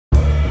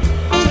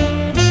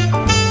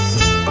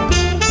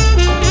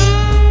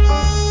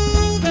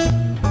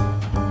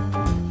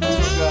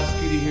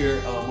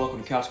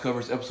Couch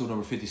Covers, episode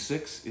number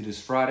 56. It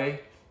is Friday.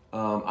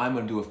 I'm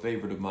going to do a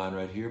favorite of mine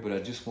right here, but I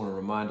just want to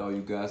remind all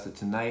you guys that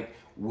tonight,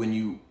 when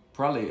you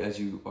probably, as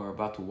you are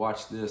about to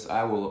watch this,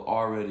 I will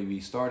already be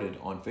started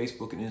on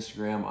Facebook and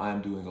Instagram. I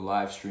am doing a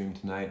live stream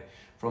tonight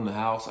from the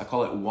house. I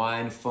call it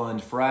Wine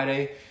Fund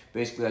Friday.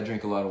 Basically, I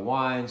drink a lot of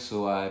wine,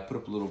 so I put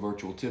up a little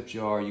virtual tip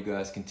jar. You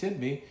guys can tip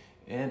me,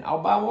 and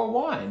I'll buy more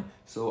wine.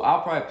 So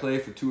I'll probably play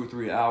for 2 or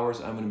 3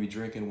 hours. I'm going to be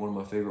drinking one of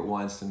my favorite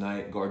wines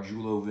tonight,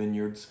 Gargiulo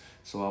Vineyards.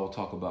 So I will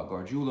talk about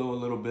Gargiulo a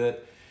little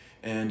bit,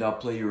 and I'll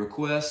play your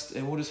request,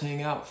 and we'll just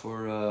hang out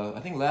for,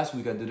 I think last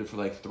week I did it for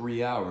like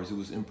 3 hours. It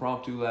was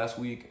impromptu last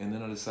week, and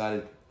then I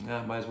decided,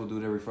 might as well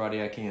do it every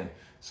Friday I can.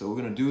 So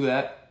we're going to do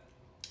that.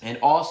 And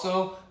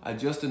also, I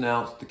just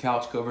announced the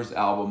Couch Covers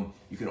album.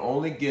 You can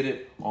only get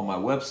it on my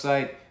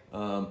website,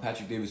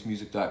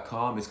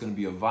 patrickdavismusic.com. It's going to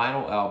be a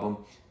vinyl album.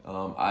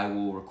 I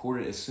will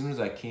record it as soon as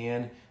I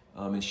can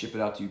and ship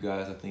it out to you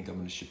guys. I think I'm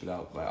going to ship it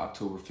out by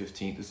October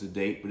 15th is the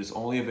date, but it's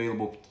only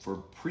available for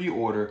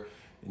pre-order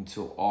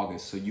until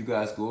August. So you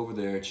guys go over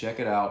there, check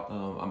it out.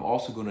 I'm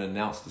also going to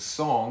announce the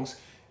songs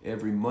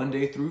every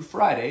Monday through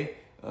Friday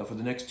for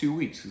the next 2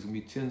 weeks. There's going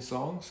to be 10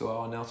 songs, so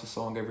I'll announce a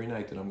song every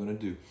night that I'm going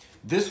to do.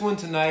 This one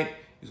tonight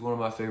is one of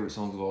my favorite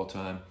songs of all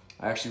time.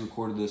 I actually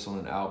recorded this on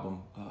an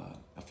album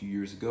a few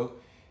years ago,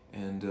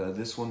 and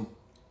this one,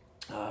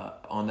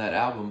 on that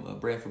album,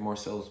 Branford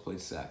Marcellus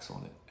played sax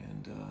on it,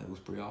 and it was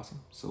pretty awesome.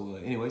 So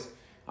anyways,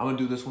 I'm going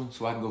to do this one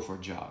so I can go for a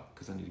jog,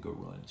 because I need to go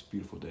run. It's a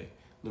beautiful day,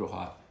 a little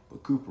hot,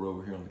 but Cooper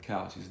over here on the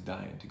couch is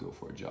dying to go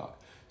for a jog.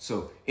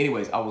 So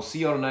anyways, I will see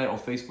y'all tonight on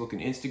Facebook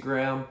and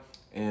Instagram,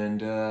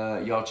 and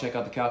y'all check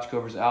out the Couch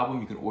Covers album.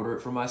 You can order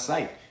it from my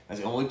site.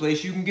 That's the only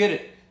place you can get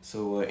it.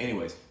 So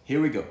anyways,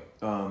 here we go.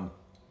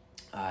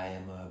 I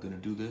am going to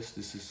do this.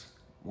 This is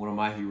one of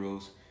my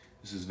heroes.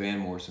 This is Van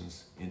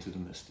Morrison's Into the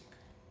Mystic.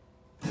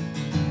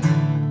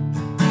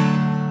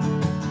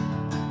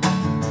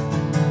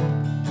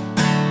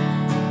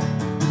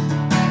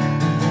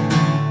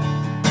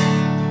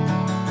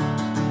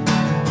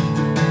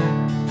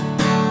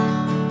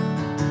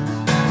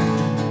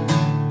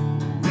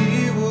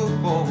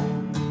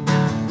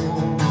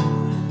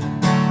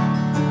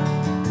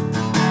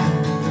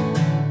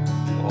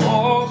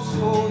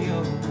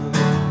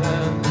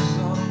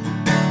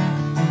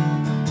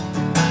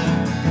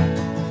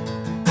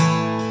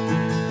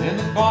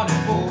 Bonnie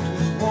boat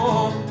was one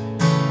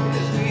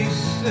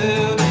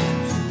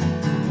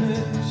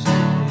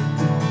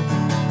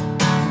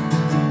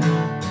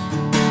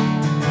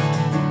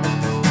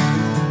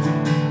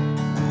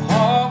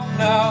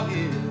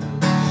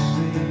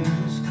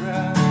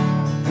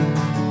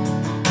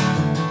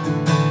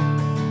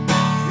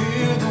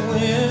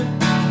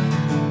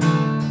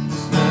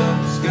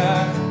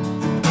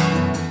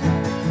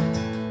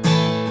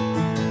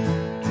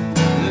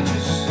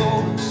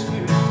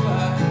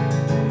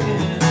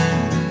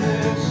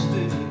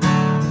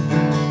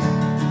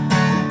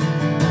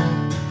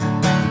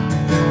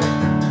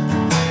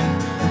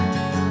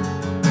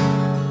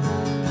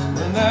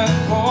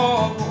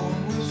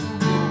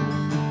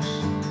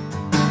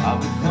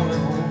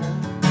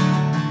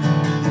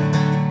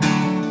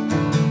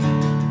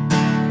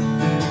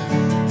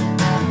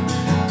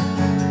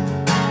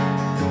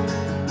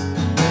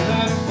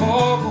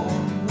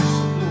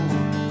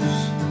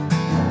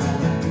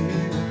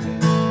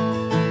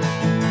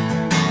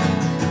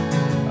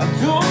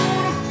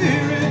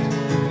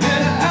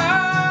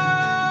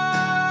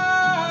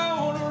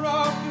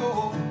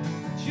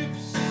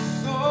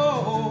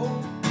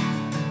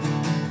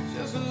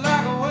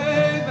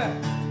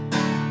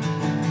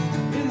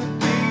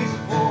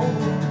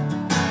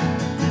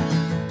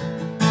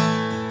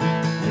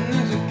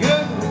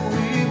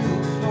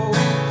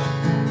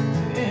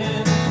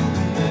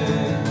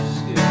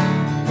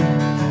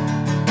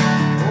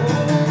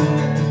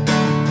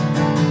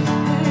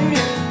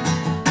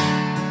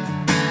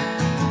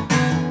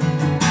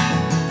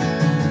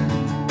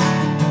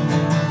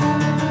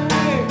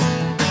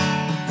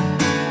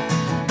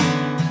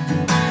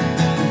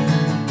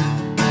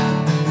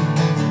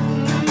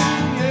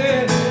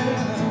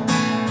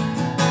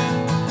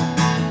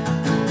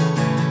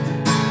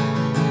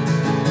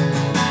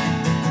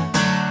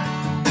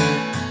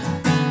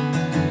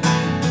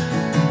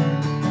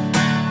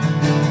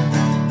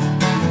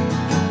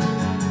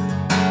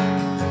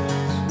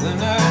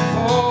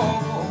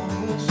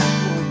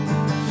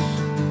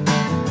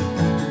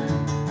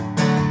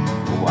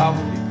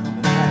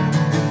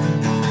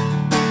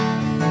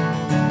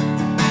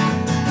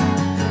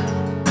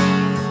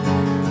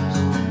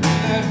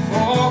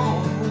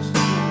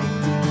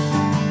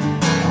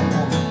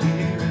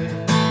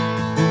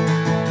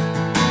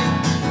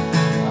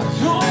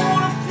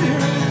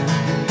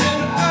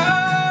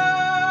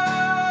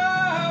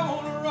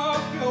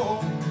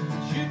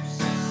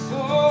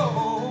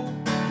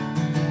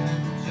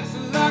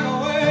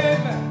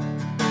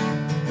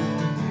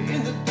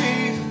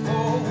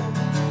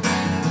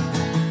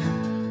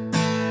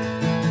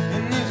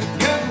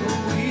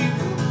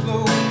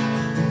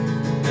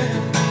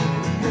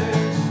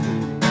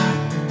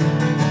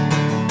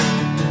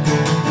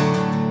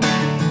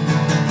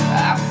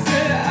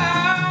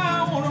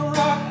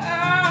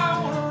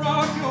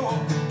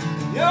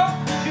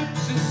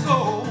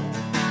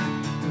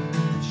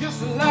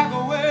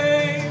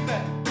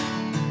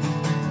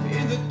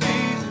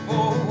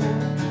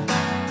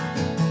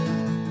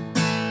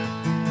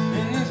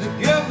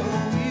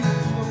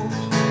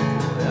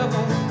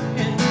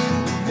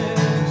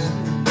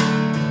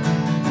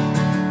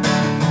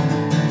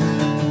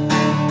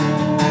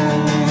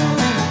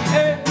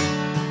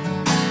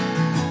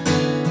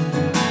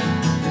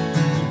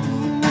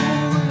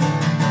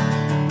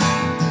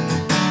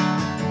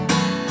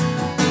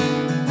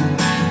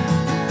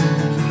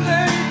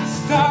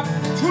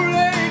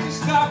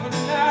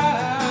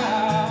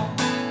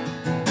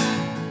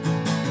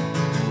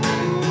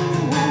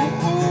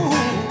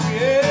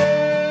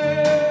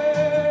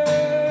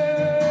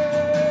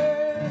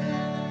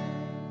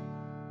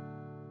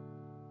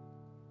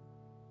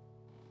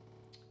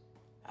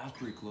I was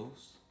pretty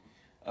close.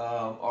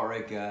 All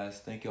right, guys.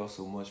 Thank y'all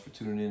so much for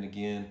tuning in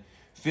again.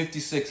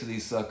 56 of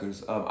these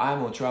suckers. I'm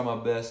going to try my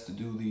best to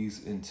do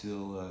these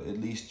until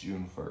at least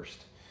June 1st.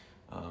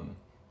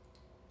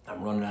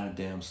 I'm running out of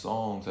damn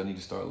songs. I need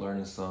to start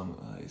learning some.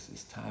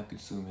 It's time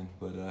consuming,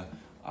 but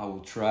I will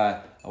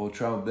try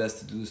my best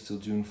to do this till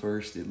June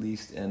 1st at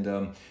least.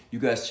 And you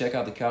guys check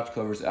out the Couch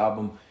Covers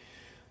album.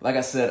 Like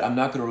I said, I'm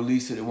not going to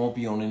release it. It won't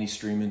be on any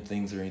streaming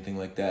things or anything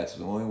like that. So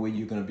the only way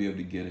you're going to be able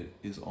to get it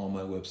is on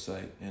my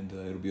website. And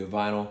it'll be a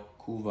vinyl,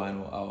 cool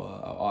vinyl.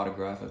 I'll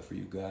autograph it for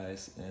you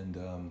guys.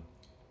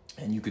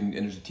 And you can,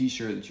 and there's a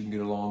t-shirt that you can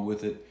get along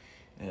with it.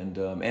 And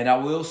I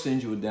will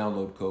send you a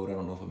download code. I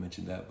don't know if I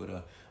mentioned that,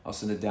 but I'll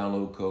send a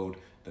download code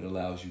that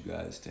allows you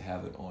guys to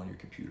have it on your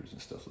computers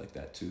and stuff like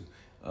that too.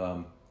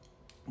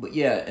 But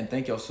yeah, and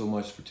thank y'all so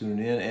much for tuning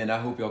in. And I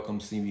hope y'all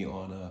come see me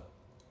on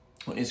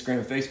Instagram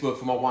and Facebook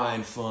for my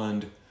wine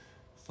fund,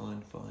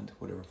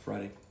 whatever,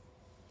 Friday.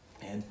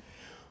 And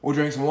we'll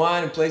drink some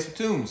wine and play some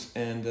tunes.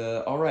 And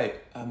all right,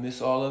 I miss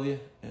all of you,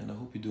 and I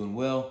hope you're doing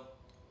well.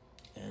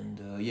 And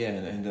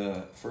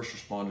first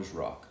responders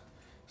rock.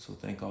 So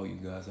thank all you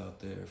guys out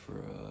there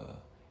for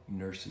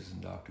nurses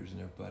and doctors and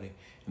everybody.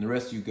 And the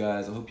rest of you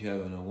guys, I hope you're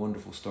having a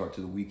wonderful start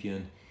to the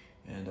weekend.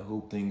 And I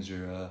hope things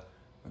are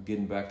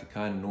getting back to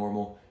kind of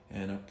normal.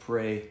 And I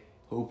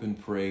hope and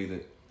pray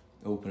that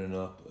opening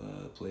up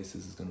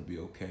places is going to be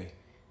okay.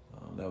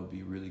 That would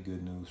be really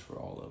good news for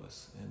all of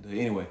us. And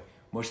anyway,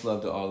 much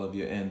love to all of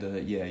you. And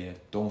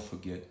don't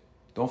forget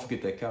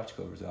that Couch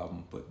Covers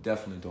album, but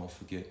definitely don't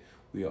forget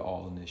we are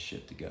all in this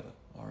shit together.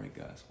 All right,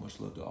 guys, much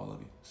love to all of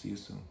you. See you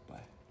soon.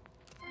 Bye.